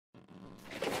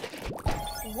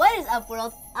What is up,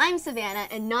 world? I'm Savannah,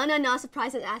 and Na Na Na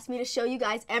Surprise has asked me to show you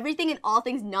guys everything and all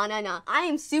things Na Na Na. I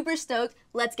am super stoked.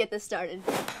 Let's get this started.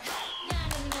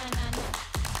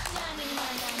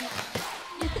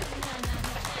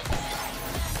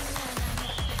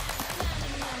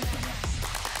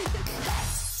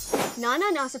 Na Na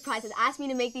Na Surprise has asked me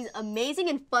to make these amazing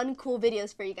and fun, cool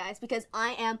videos for you guys because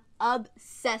I am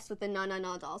obsessed with the Na Na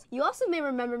Na dolls. You also may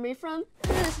remember me from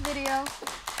this video.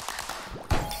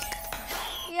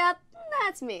 Yep,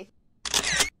 that's me.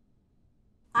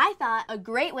 I thought a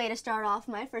great way to start off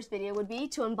my first video would be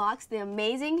to unbox the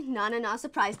amazing Na Na Na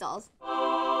Surprise dolls.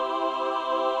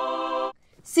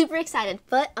 Super excited,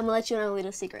 but I'm gonna let you in on a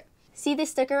little secret. See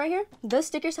this sticker right here? Those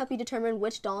stickers help you determine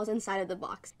which doll is inside of the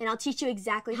box. And I'll teach you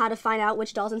exactly how to find out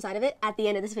which doll's inside of it at the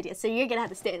end of this video. So you're gonna have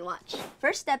to stay and watch.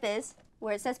 First step is,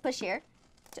 where it says push here,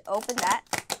 to open that.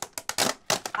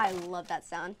 I love that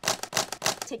sound.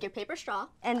 Take your paper straw,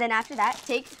 and then after that,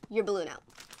 take your balloon out.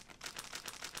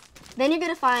 Then you're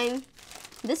gonna find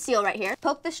this seal right here.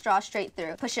 Poke the straw straight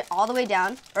through. Push it all the way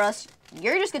down, or else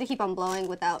you're just gonna keep on blowing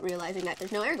without realizing that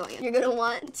there's no air going in. You're gonna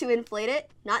want to inflate it,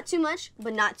 not too much,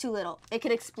 but not too little. It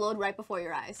could explode right before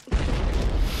your eyes.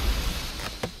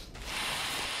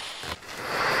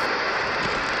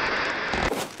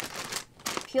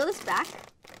 Peel this back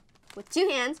with two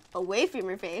hands away from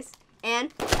your face,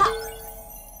 and pop!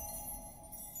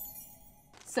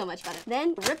 So much better.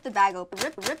 Then rip the bag open,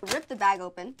 rip the bag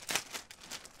open.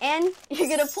 And you're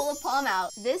gonna pull a palm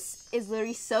out. This is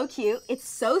literally so cute. It's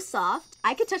so soft.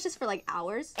 I could touch this for like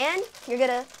hours. And you're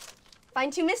gonna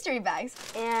find two mystery bags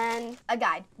and a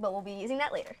guide, but we'll be using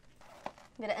that later.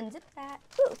 I'm gonna unzip that.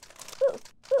 Ooh, ooh,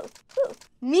 ooh, ooh.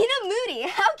 Mina Moody,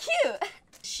 how cute!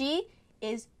 She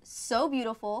is so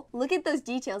beautiful. Look at those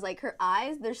details, like her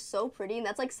eyes, they're so pretty, and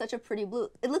that's like such a pretty blue.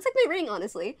 It looks like my ring,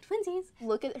 honestly. Twinsies.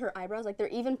 Look at her eyebrows, like they're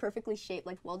even perfectly shaped,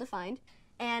 like well defined.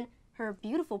 And her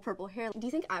beautiful purple hair. Do you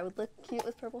think I would look cute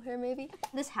with purple hair, maybe?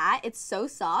 This hat, it's so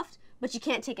soft, but you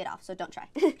can't take it off, so don't try.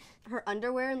 Her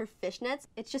underwear and her fishnets,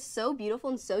 it's just so beautiful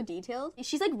and so detailed.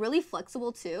 She's like really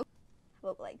flexible too. How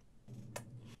about like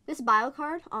this bio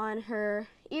card on her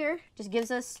ear just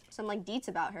gives us some like deets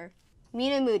about her.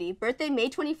 Mina Moody, birthday May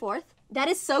 24th. That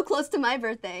is so close to my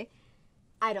birthday.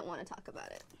 I don't want to talk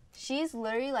about it. She's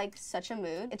literally like such a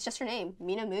mood. It's just her name,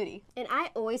 Mina Moody. And I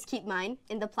always keep mine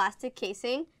in the plastic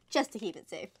casing just to keep it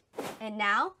safe. And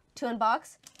now to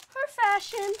unbox her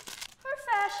fashion.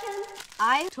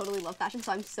 I totally love fashion,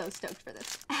 so I'm so stoked for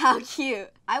this. How cute.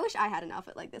 I wish I had an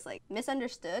outfit like this, like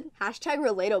misunderstood, hashtag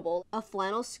relatable, a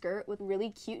flannel skirt with really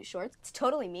cute shorts. It's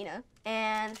totally Mina.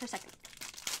 And her second.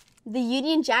 The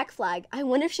Union Jack flag. I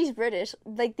wonder if she's British.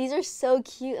 Like, these are so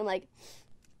cute and like,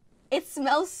 it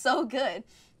smells so good.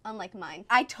 Unlike mine.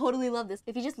 I totally love this.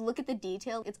 If you just look at the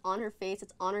detail, it's on her face,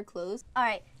 it's on her clothes. All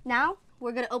right, now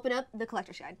we're gonna open up the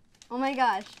collector's guide. Oh my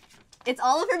gosh. It's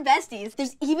all of her besties.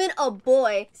 There's even a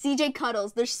boy, CJ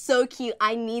Cuddles. They're so cute.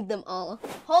 I need them all.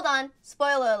 Hold on,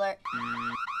 spoiler alert.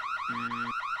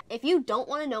 If you don't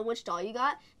wanna know which doll you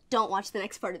got, don't watch the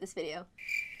next part of this video.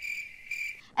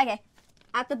 Okay.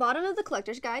 At the bottom of the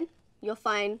collector's guide, you'll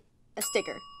find a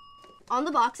sticker. On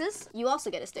the boxes, you also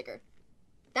get a sticker.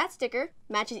 That sticker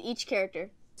matches each character.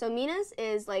 So Mina's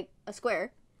is like a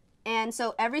square, and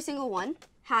so every single one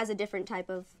has a different type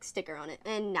of sticker on it.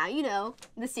 And now you know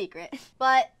the secret,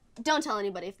 but don't tell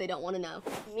anybody if they don't want to know.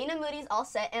 Mina Moody's all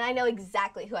set, and I know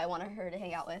exactly who I want her to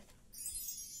hang out with.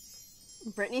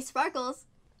 Brittany Sparkles.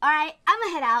 All right, I'm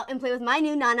gonna head out and play with my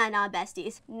new Na Na Na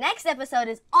besties. Next episode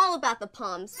is all about the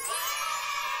palms.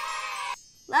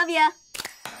 Love ya!